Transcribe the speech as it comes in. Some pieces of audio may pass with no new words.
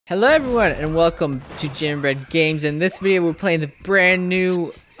Hello everyone and welcome to JAMnBreadGames. In this video we're playing the brand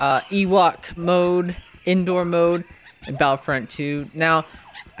new Ewok mode, Endor mode in Battlefront 2. Now,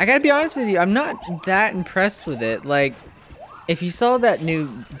 I gotta be honest with you, I'm not that impressed with it. Like, if you saw that new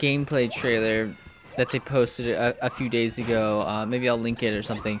gameplay trailer that they posted a few days ago, maybe I'll link it or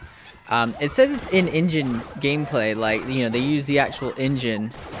something. It says it's in-engine gameplay, like, you know, they use the actual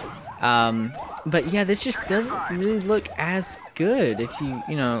engine. But yeah, this just doesn't really look as good if you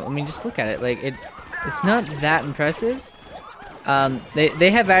know, I mean, just look at it. Like, it's not that impressive. They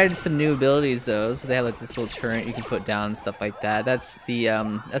have added some new abilities though, so they have like this little turret you can put down and stuff like that. That's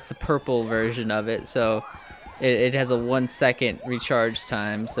the purple version of it, so it has a 1 second recharge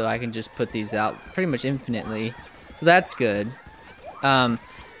time, so I can just put these out pretty much infinitely. So that's good. But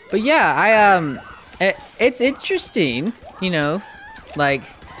yeah, it's interesting, you know, like.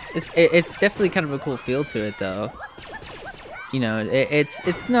 It's definitely kind of a cool feel to it, though. You know,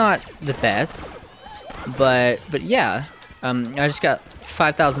 it's not the best, but yeah. I just got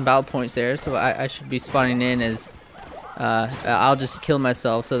 5,000 battle points there, so I should be spawning in as I'll just kill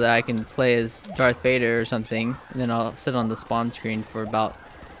myself so that I can play as Darth Vader or something, and then I'll sit on the spawn screen for about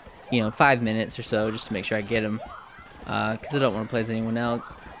 5 minutes or so just to make sure I get him, because I don't want to play as anyone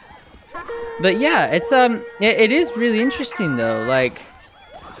else. But yeah, it is really interesting though. Like,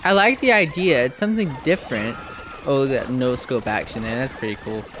 I like the idea. It's something different. Oh, look at that no-scope action there. That's pretty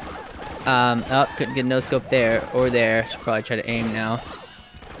cool. Oh, couldn't get no-scope there or there. Should probably try to aim now.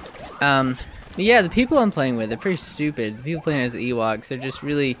 But yeah, the people I'm playing with are pretty stupid. The people playing as Ewoks,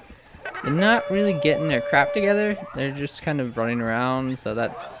 they're not really getting their crap together. They're just kind of running around, so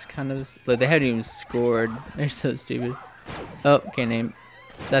that's kind of... Look, they haven't even scored. They're so stupid. Oh, can't aim.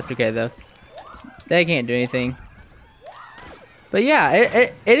 That's okay, though. They can't do anything. But yeah,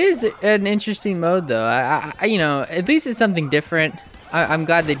 it is an interesting mode though. I you know, at least it's something different. I'm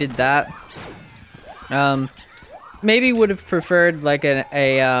glad they did that. Maybe would have preferred like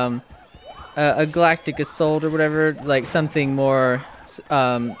a galactic assault or whatever, like something more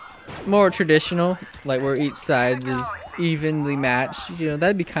more traditional, like where each side is evenly matched. You know,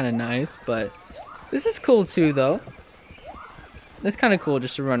 that'd be kind of nice. But this is cool too, though. It's kind of cool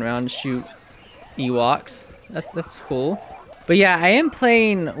just to run around and shoot Ewoks. That's cool. But yeah, I am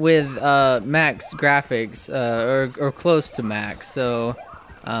playing with max graphics, or close to max, so,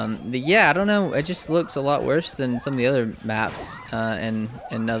 but yeah, I don't know, it just looks a lot worse than some of the other maps, and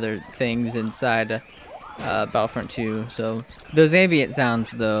other things inside, Battlefront 2, so, those ambient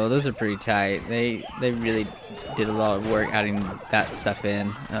sounds, though, those are pretty tight. They really did a lot of work adding that stuff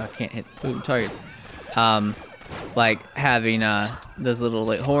in. Can't hit targets. Like, having, those little,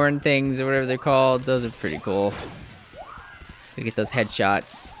 like, horn things, or whatever they're called, those are pretty cool. To get those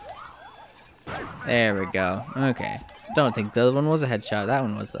headshots. There we go. Okay. Don't think the other one was a headshot. That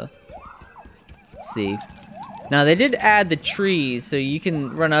one was though. Let's see. Now they did add the trees, so you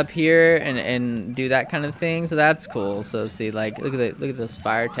can run up here and do that kind of thing. So that's cool. So see, like, look at those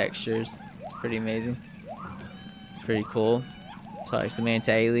fire textures. It's pretty amazing. Pretty cool. So like some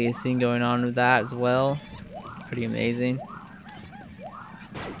anti-aliasing going on with that as well. Pretty amazing.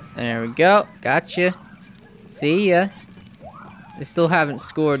 There we go. Gotcha. See ya. They still haven't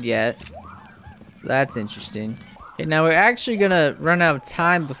scored yet, so that's interesting. Okay, now we're actually gonna run out of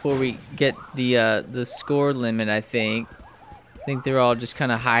time before we get the score limit. I think they're all just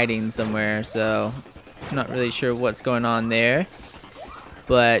kind of hiding somewhere, so I'm not really sure what's going on there.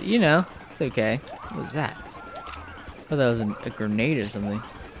 But you know, it's okay. What was that? Oh, that was a grenade or something.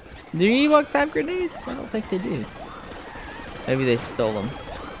 Do Ewoks have grenades? I don't think they do. Maybe they stole them.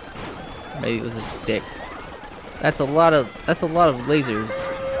 Maybe it was a stick. That's a lot of lasers.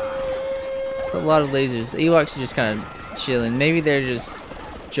 That's a lot of lasers. The Ewoks are just kind of chilling. Maybe they're just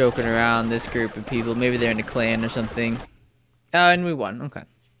joking around, this group of people. Maybe they're in a clan or something. Oh, and we won. Okay.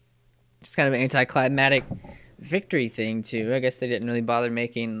 Just kind of an anticlimactic victory thing too. I guess they didn't really bother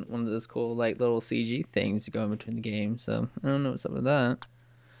making one of those cool like little CG things to go in between the games. So I don't know what's up with that.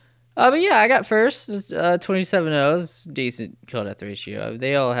 But yeah, I got first. It's 27-0. It's decent kill death ratio.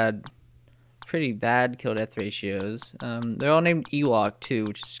 They all had pretty bad kill death ratios. They're all named Ewok too,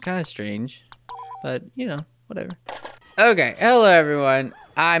 which is kind of strange, but you know, whatever. Okay, hello everyone.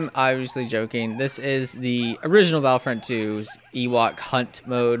 I'm obviously joking. This is the original Battlefront 2's Ewok Hunt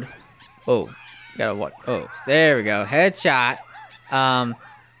mode. Oh, gotta what? Oh, there we go. Headshot.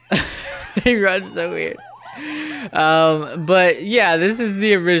 They run so weird. But yeah, this is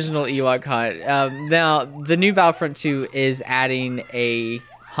the original Ewok Hunt. Now the new Battlefront 2 is adding a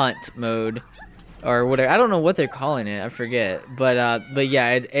hunt mode or whatever. I don't know what they're calling it. I forget. But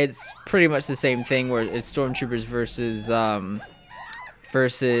yeah, it's pretty much the same thing where it's stormtroopers versus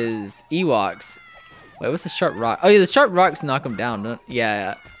versus Ewoks. Wait, what's the sharp rock? Oh yeah, the sharp rocks knock them down.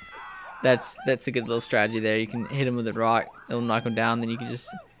 Yeah. That's a good little strategy there. You can hit them with a rock, it'll knock them down. Then you can just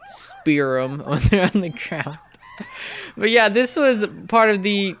spear them when they're on the ground. But yeah, this was part of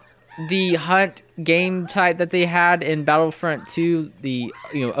the hunt game type that they had in Battlefront 2, the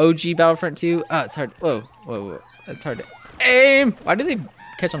OG Battlefront 2. Oh, it's hard. Whoa. That's hard to aim. Why do they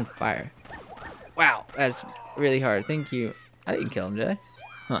catch on fire? Wow, that's really hard. Thank you. I didn't kill him, did I?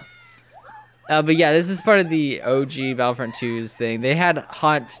 Huh. But yeah, this is part of the OG Battlefront 2's thing. They had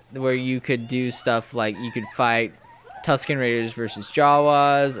Hunt where you could do stuff like you could fight Tusken Raiders versus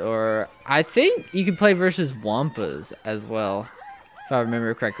Jawas, or I think you could play versus Wampas as well, if I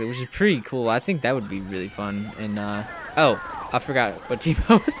remember correctly, which is pretty cool. I think that would be really fun. And oh, I forgot what team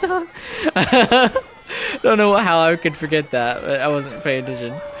I was on. Don't know how I could forget that, but I wasn't paying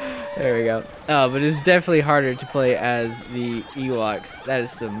attention. There we go. Oh, but it's definitely harder to play as the Ewoks. That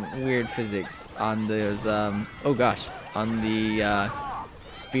is some weird physics on those, oh gosh, on the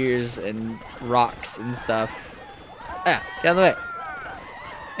spears and rocks and stuff. Ah, get out of the way.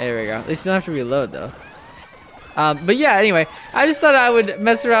 There we go. At least you don't have to reload though. But yeah, anyway, I just thought I would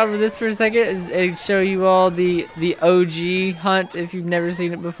mess around with this for a second and show you all the OG Hunt if you've never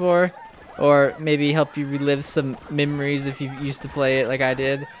seen it before, or maybe help you relive some memories if you used to play it like I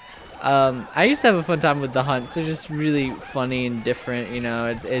did. I used to have a fun time with the hunts. They're just really funny and different, you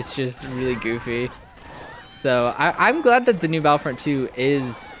know. It's just really goofy. So I'm glad that the new Battlefront 2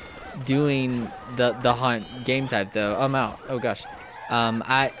 is doing the hunt game type though. I'm out. Oh gosh.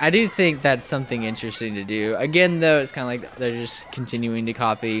 I do think that's something interesting to do. Again though, it's kind of like they're just continuing to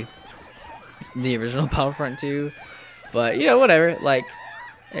copy the original Battlefront 2. But you know, whatever. Like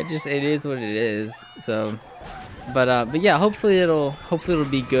it is what it is. So but yeah, hopefully it'll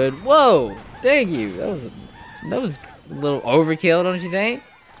be good. Whoa! Thank you. That was a little overkill, don't you think?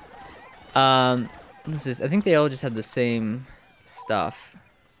 What's this? I think they all just had the same stuff.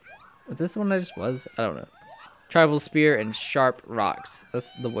 Was this the one I just was? I don't know. Tribal spear and sharp rocks.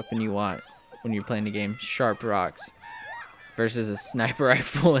 That's the weapon you want when you're playing the game. Sharp rocks versus a sniper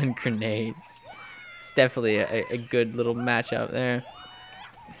rifle and grenades. It's definitely a good little matchup there.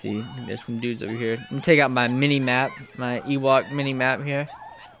 Let's see, there's some dudes over here. I'm gonna take out my mini map, my Ewok mini map here.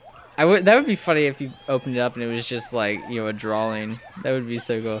 That would be funny if you opened it up and it was just like, you know, a drawing. That would be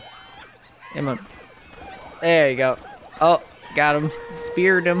so cool. Come on. There you go. Oh, got him.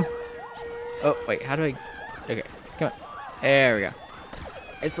 Speared him. Oh, wait, how do I... Okay, come on. There we go.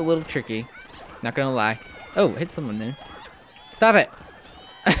 It's a little tricky. Not gonna lie. Oh, hit someone there. Stop it.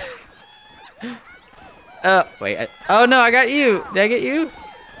 Oh, wait. Oh, no, I got you. Did I get you?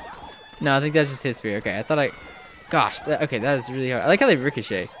 No, I think that's just his spear. Okay, I thought I... Gosh, okay, that was really hard. I like how they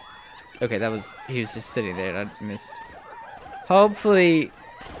ricochet. Okay, that was... He was just sitting there and I missed. Hopefully...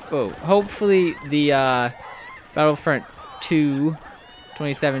 Whoa. Hopefully the Battlefront 2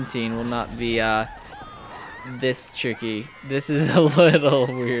 2017 will not be this tricky. This is a little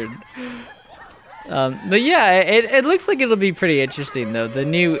weird. But yeah, it looks like it'll be pretty interesting though. The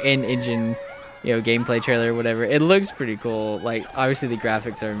new in-engine, you know, gameplay trailer or whatever, it looks pretty cool. Like obviously the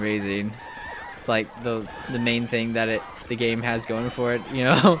graphics are amazing. It's like the main thing that the game has going for it, you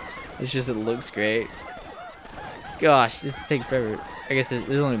know. It's just it looks great. Gosh, this is taking forever. I guess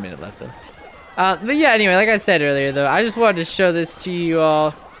there's only a minute left though. But yeah, anyway, like I said earlier though, I just wanted to show this to you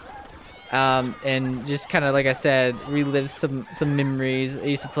all. And just kind of, like I said, relive some memories. I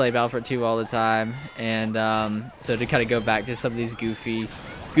used to play Battlefront 2 all the time, and so to kind of go back to some of these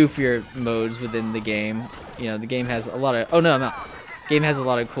goofier modes within the game. You know, the game has a lot of... Oh no, I'm out. Game has a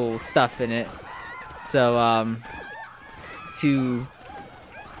lot of cool stuff in it. So to,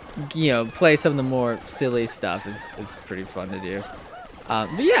 you know, play some of the more silly stuff is pretty fun to do.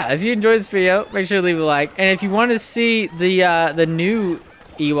 But yeah, if you enjoyed this video, make sure to leave a like. And if you want to see the new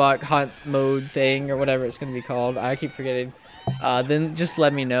Ewok Hunt mode thing or whatever it's gonna be called, I keep forgetting, then just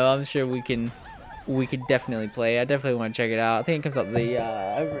let me know. I'm sure we could definitely play. I definitely want to check it out. I think it comes out the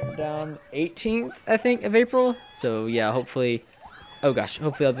I've written down 18th, I think, of April. So yeah, hopefully, oh gosh,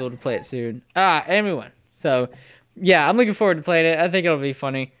 hopefully I'll be able to play it soon. Everyone. So yeah, I'm looking forward to playing it. I think it'll be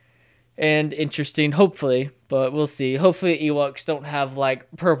funny and interesting, hopefully, but we'll see. Hopefully Ewoks don't have like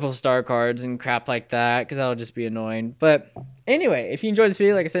purple star cards and crap like that, because that'll just be annoying. But anyway, if you enjoyed this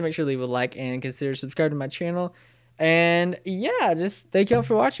video, like I said, make sure to leave a like and consider subscribing to my channel. And yeah, just thank you all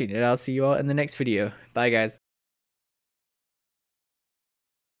for watching, and I'll see you all in the next video. Bye guys.